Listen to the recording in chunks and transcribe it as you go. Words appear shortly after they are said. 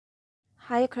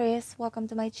Hi Aquarius, welcome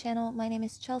to my channel. My name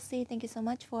is Chelsea. Thank you so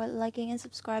much for liking and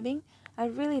subscribing. I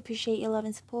really appreciate your love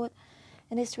and support.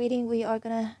 In this reading, we are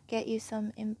going to get you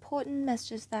some important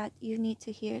messages that you need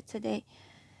to hear today.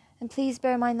 And please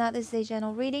bear in mind that this is a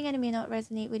general reading and it may not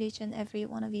resonate with each and every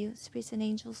one of you. Spirits and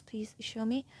angels, please show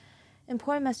me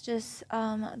important messages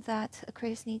that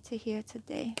Aquarius need to hear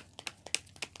today.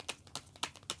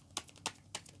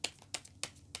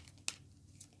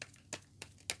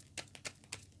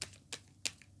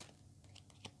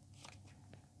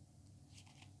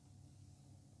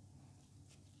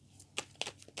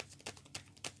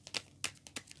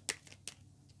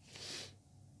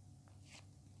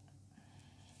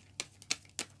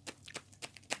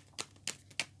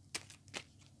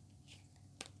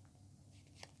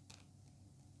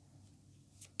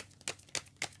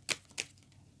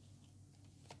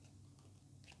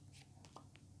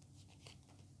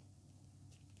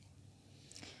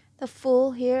 The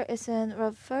Fool here is in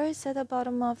reverse at the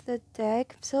bottom of the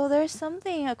deck. So there's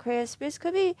something, Aquarius. Spirits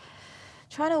could be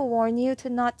trying to warn you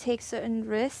to not take certain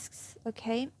risks,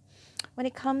 okay? When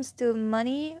it comes to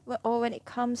money or when it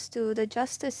comes to the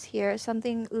justice here,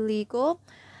 something legal.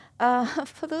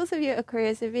 For those of you,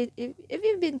 Aquarius, if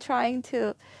you've been trying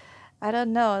to, I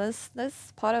don't know,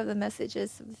 this part of the message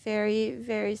is very,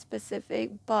 very specific,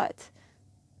 but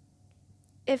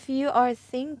if you are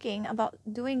thinking about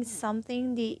doing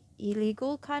something the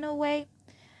illegal kind of way,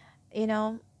 you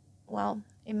know, well,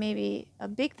 it may be a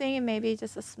big thing, it may be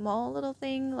just a small little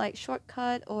thing like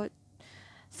shortcut or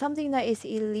something that is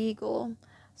illegal.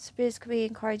 Spirits could be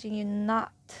encouraging you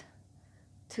not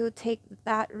to take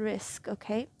that risk,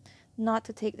 okay? Not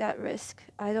to take that risk.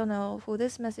 I don't know who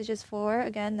this message is for.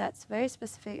 Again, that's very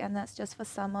specific and that's just for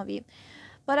some of you.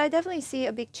 But I definitely see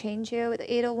a big change here with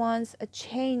the Eight of Wands, a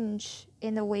change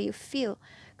in the way you feel.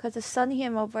 Because the Sun here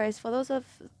in reverse, for those of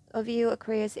you,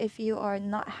 Aquarius, if you are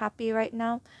not happy right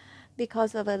now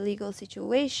because of a legal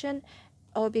situation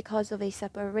or because of a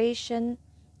separation,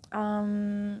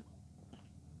 I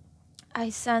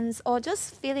sense, or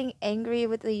just feeling angry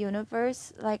with the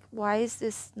universe, like why is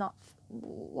this not,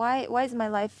 why is my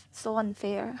life so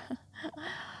unfair?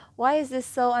 Why is this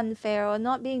so unfair, or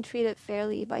not being treated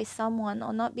fairly by someone,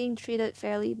 or not being treated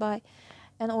fairly by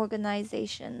an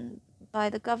organization,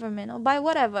 by the government, or by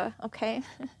whatever, okay?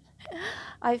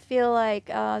 I feel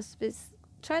like it's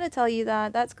trying to tell you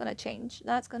that that's gonna change.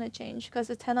 That's gonna change because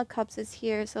the Ten of Cups is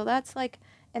here, so that's like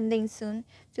ending soon.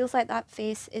 Feels like that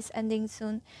phase is ending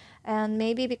soon, and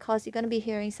maybe because you're gonna be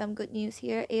hearing some good news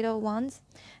here, Eight of Wands,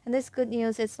 and this good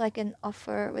news is like an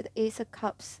offer with Ace of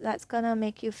Cups that's gonna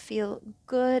make you feel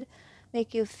good,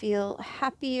 make you feel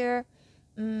happier,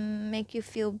 make you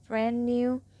feel brand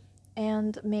new,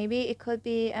 and maybe it could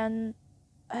be an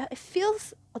it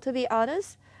feels, to be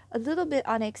honest, a little bit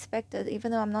unexpected,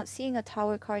 even though I'm not seeing a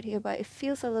Tower card here, but it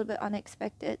feels a little bit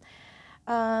unexpected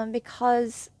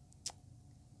because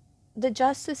the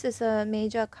Justice is a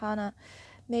major arcana.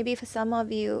 Maybe for some of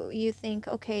you, you think,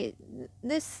 okay,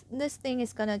 this thing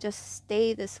is gonna just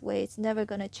stay this way, it's never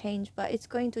gonna change, but it's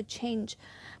going to change.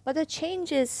 But the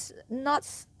change is not,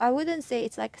 I wouldn't say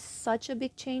it's like such a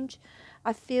big change.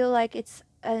 I feel like it's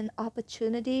an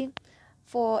opportunity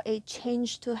for a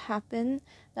change to happen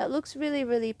that looks really,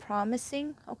 really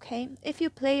promising, okay? If you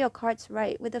play your cards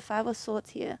right with the Five of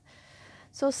Swords here.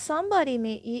 So somebody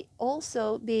may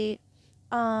also be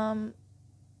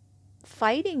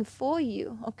fighting for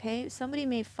you, okay? Somebody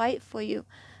may fight for you.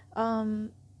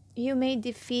 You may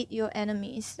defeat your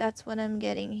enemies. That's what I'm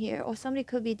getting here. Or somebody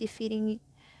could be defeating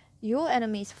your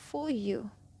enemies for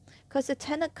you. Because the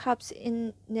Ten of Cups,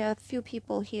 there are a few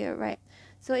people here, right?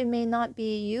 So it may not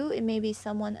be you, it may be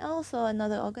someone else or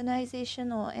another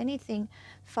organization or anything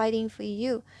fighting for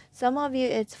you. Some of you,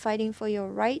 it's fighting for your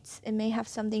rights. It may have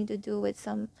something to do with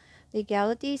some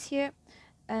legalities here.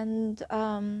 And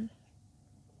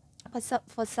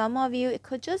for some of you, it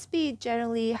could just be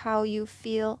generally how you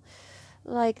feel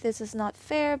like this is not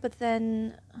fair, but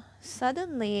then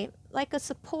suddenly, like a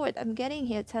support, I'm getting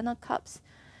here, Ten of Cups.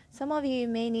 Some of you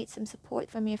may need some support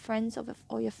from your friends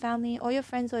or your family, or your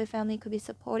friends or your family could be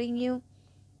supporting you.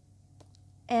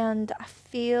 And I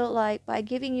feel like by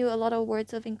giving you a lot of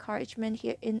words of encouragement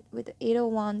here with the Eight of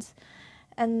Wands,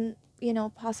 and you know,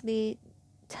 possibly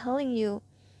telling you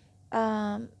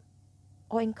or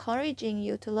encouraging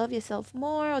you to love yourself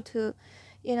more, or to,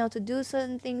 you know, to do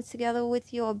certain things together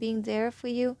with you, or being there for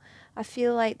you, I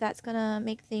feel like that's gonna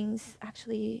make things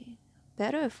actually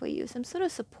better for you. Some sort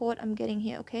of support I'm getting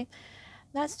here, okay?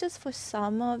 That's just for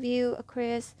some of you,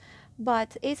 Aquarius,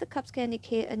 but Ace of Cups can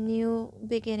indicate a new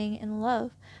beginning in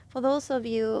love. For those of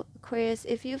you, Aquarius,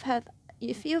 if you've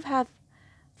have,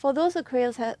 for those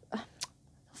Aquarius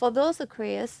for those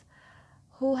Aquarius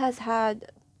who have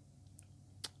had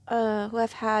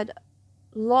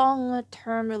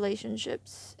long-term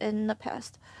relationships in the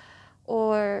past,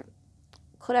 or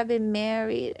could have been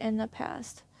married in the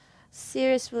past,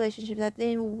 serious relationships that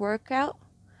didn't work out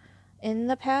in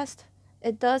the past,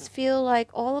 it does feel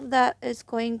like all of that is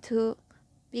going to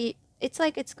be, it's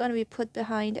like it's going to be put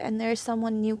behind, and there's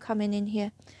someone new coming in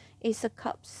here. Ace of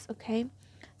Cups, okay?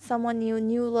 Someone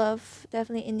new love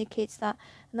definitely indicates that.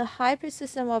 And the High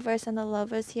Priestess in reverse and the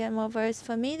Lovers here in reverse,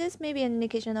 for me, this may be an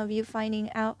indication of you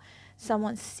finding out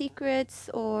someone's secrets,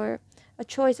 or a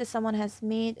choice that someone has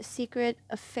made, a secret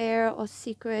affair or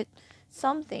secret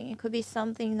something. It could be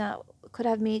something that could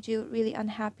have made you really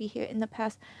unhappy here in the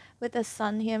past with the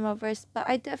Sun here in reverse. But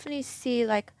I definitely see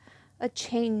like a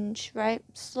change, right?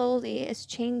 Slowly it's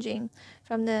changing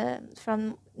from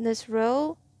this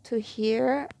row to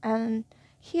here and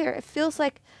here. It feels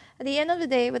like at the end of the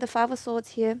day, with the Five of Swords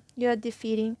here, you're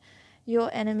defeating your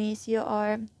enemies. You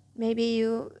are, maybe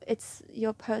it's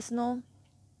your personal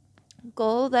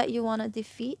goal that you want to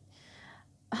defeat.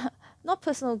 Not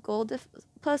personal goal,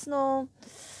 personal,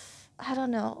 I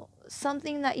don't know,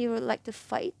 something that you would like to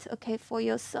fight, okay, for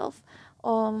yourself.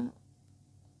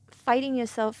 Fighting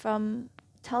yourself from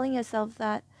telling yourself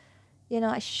that,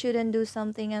 I shouldn't do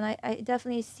something. And I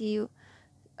definitely see you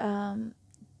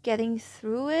getting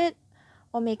through it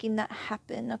or making that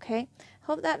happen, okay?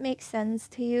 Hope that makes sense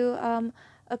to you,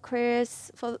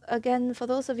 Aquarius. For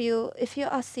those of you, if you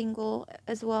are single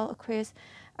as well, Aquarius,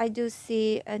 I do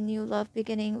see a new love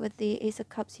beginning with the Ace of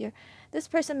Cups here. This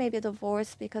person may be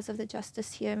divorced because of the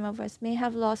Justice here in reverse, may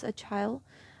have lost a child.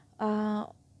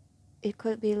 It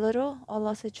could be little, or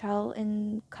lost a child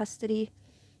in custody.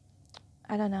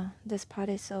 I don't know, this part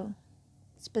is so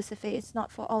specific, it's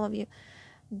not for all of you.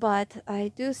 But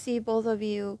I do see both of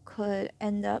you could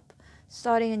end up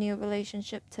starting a new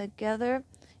relationship together.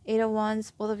 8 of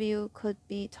Wands, both of you could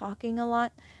be talking a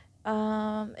lot.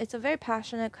 It's a very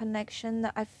passionate connection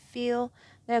that I feel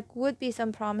there would be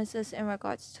some promises in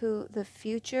regards to the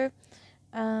future.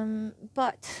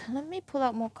 But let me pull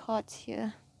out more cards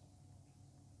here.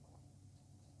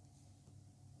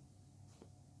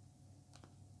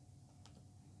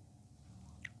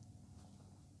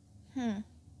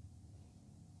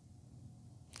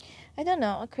 I don't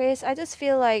know, Chris. I just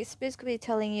feel like Spirit's could be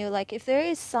telling you, like, if there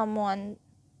is someone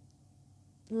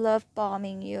love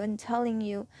bombing you and telling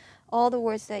you all the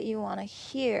words that you want to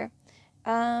hear,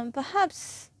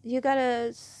 perhaps you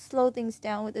gotta slow things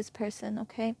down with this person,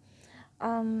 okay?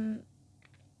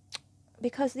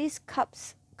 Because these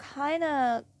cups kind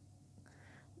of,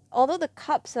 although the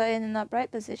cups are in an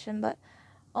upright position, but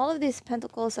all of these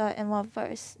pentacles are in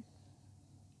reverse.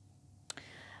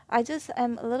 I just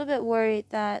am a little bit worried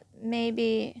that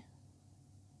maybe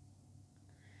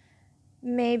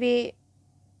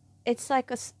it's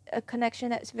like a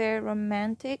connection that's very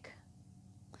romantic,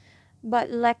 but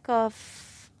lack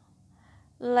of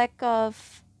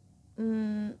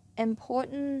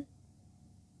important,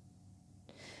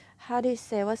 how do you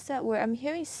say, what's that word? I'm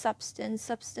hearing substance.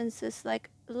 Substance is like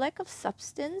lack of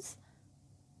substance,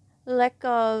 lack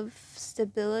of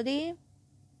stability.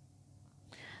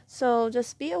 So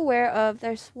just be aware of,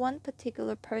 there's one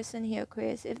particular person here,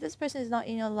 Aquarius. If this person is not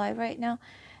in your life right now,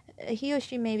 he or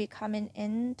she may be coming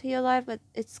into your life, but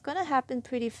it's gonna happen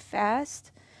pretty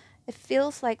fast. It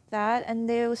feels like that, and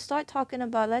they will start talking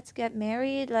about, let's get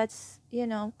married, let's,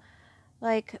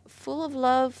 like full of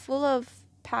love, full of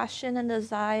passion and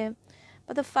desire.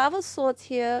 But the Five of Swords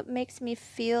here makes me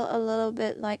feel a little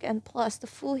bit like, and plus the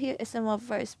Fool here is in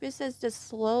reverse. Spirit says just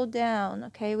slow down,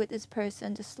 okay, with this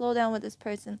person. Just slow down with this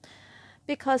person.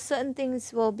 Because certain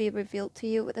things will be revealed to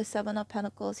you with the Seven of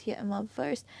Pentacles here in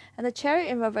reverse. And the Chariot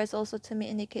in reverse also to me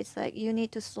indicates like you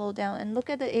need to slow down. And look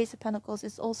at the Ace of Pentacles,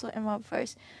 it's also in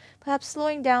reverse. Perhaps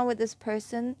slowing down with this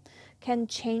person can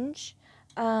change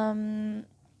the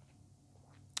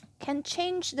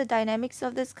dynamics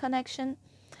of this connection.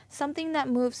 Something that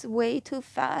moves way too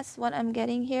fast, what I'm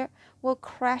getting here, will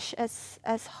crash as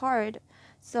hard.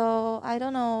 So I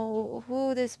don't know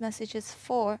who this message is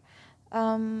for.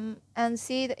 And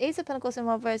see the Ace of Pentacles in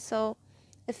reverse, so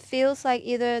it feels like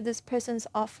either this person's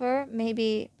offer may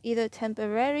be either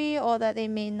temporary, or that they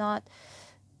may not,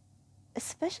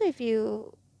 especially if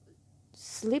you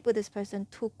sleep with this person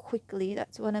too quickly.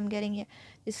 That's what I'm getting here.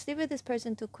 You sleep with this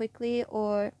person too quickly,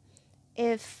 or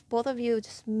if both of you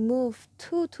just move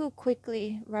too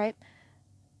quickly, right?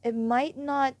 It might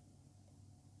not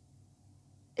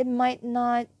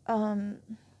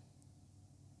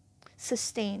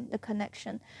sustain the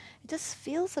connection. It just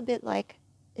feels a bit like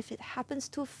if it happens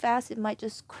too fast, it might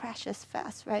just crash as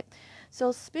fast, right?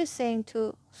 So Spirit saying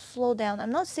to slow down.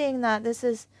 I'm not saying that this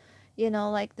is, you know,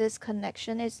 like this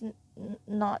connection is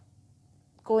not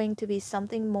going to be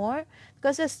something more,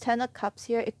 because there's 10 of cups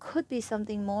here. It could be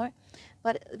something more,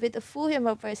 but with the Fool in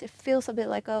reverse, it feels a bit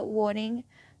like a warning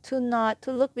to not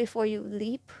to look before you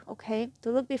leap. Okay, to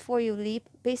look before you leap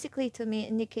basically to me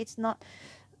indicates not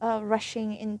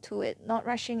rushing into it, not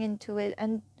rushing into it.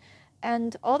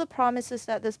 And all the promises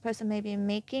that this person may be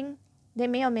making, they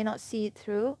may or may not see it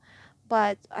through.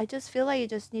 But I just feel like you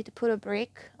just need to put a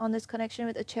break on this connection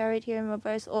with the Chariot here in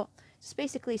reverse, or just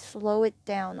basically slow it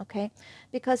down, okay?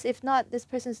 Because if not, this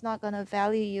person's not going to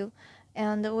value you.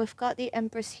 And we've got the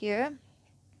Empress here.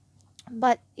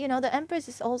 But, you know, the Empress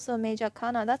is also a major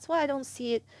arcana. That's why I don't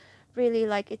see it really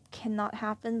like it cannot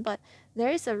happen. But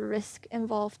there is a risk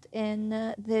involved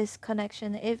in this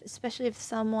connection, especially if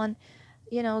someone,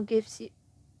 you know, gives you,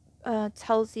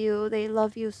 tells you they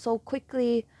love you so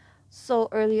quickly, so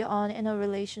early on in a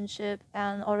relationship,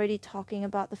 and already talking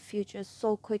about the future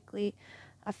so quickly.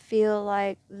 I feel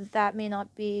like that may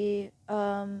not be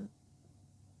that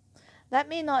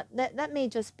may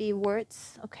just be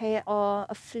words, okay, or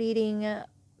a fleeting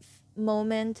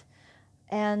moment.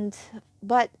 And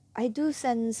but I do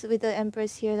sense with the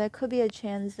Empress here there could be a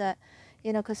chance that,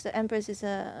 you know, because the Empress is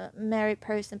a married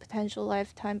person, potential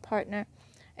lifetime partner,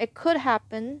 it could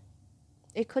happen,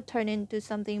 it could turn into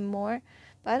something more.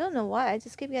 But I don't know why I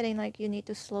just keep getting like you need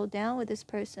to slow down with this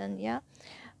person. Yeah.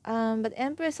 But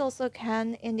Empress also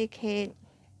can indicate,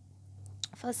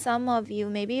 for some of you,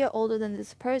 maybe you're older than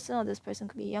this person, or this person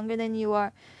could be younger than you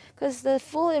are, because the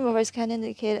Fool in reverse can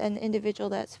indicate an individual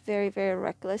that's very, very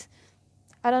reckless.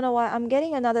 I don't know why I'm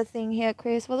getting another thing here,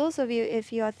 Aquarius. For those of you,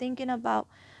 if you are thinking about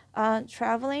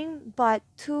traveling, but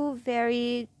to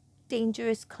very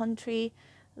dangerous country,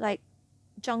 like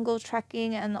jungle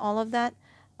trekking and all of that,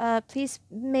 please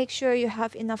make sure you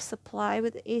have enough supply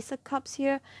with the Ace of Cups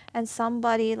here, and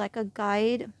somebody like a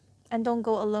guide, and don't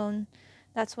go alone.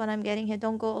 That's what I'm getting here.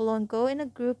 Don't go alone, go in a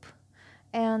group.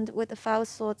 And with the Five of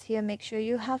Swords here, make sure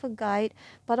you have a guide.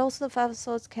 But also the Five of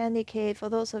Swords can indicate, for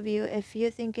those of you, if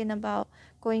you're thinking about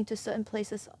going to certain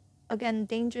places, again,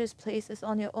 dangerous places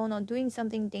on your own, or doing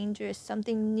something dangerous,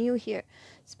 something new here,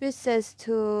 Spirit says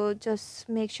to just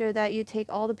make sure that you take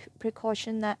all the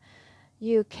precaution that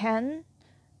you can.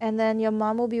 And then your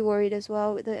mom will be worried as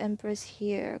well with the Empress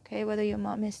here, okay? Whether your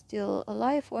mom is still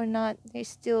alive or not, they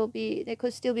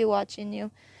could still be watching you.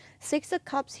 Six of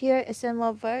Cups here is in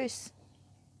reverse.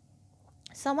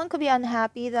 Someone could be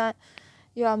unhappy that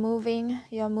you're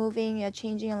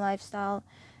changing your lifestyle,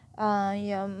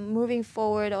 you're moving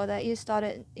forward, or that you've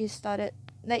started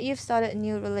a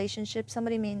new relationship.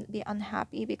 Somebody may be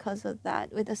unhappy because of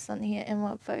that with the Sun here in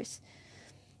reverse.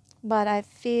 But I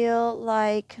feel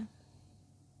like,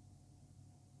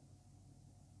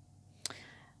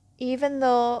 even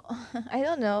though I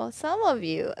don't know, some of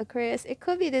you, Aquarius, it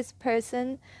could be this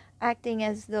person acting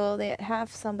as though they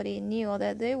have somebody new, or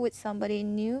that they're with somebody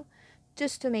new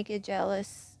just to make you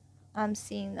jealous. I'm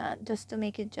seeing that, just to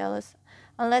make you jealous.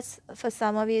 Unless for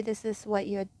some of you this is what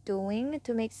you're doing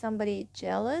to make somebody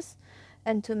jealous,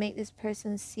 and to make this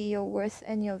person see your worth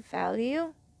and your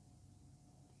value.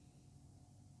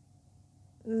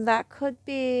 That could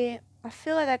be, I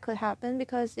feel like that could happen,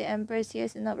 because the Empress here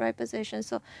is in the right position.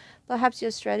 So perhaps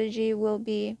your strategy will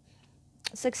be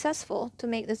successful to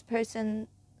make this person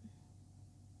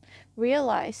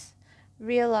realize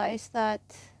your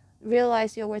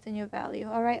worth and your value.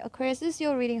 All right, Aquarius, this is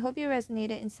your reading. Hope you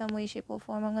resonated in some way, shape, or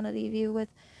form. I'm going to leave you with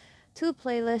two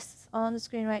playlists on the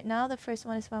screen right now. The first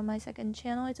one is from my second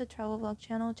channel. It's a travel vlog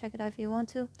channel. Check it out if you want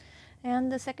to.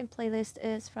 And the second playlist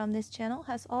is from this channel.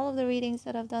 Has all of the readings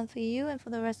that I've done for you and for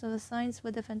the rest of the signs,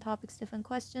 with different topics, different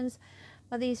questions.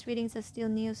 But these readings are still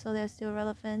new, so they're still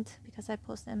relevant because I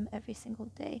post them every single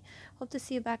day. Hope to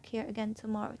see you back here again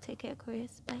tomorrow. Take care,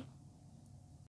 Aquarius. Bye.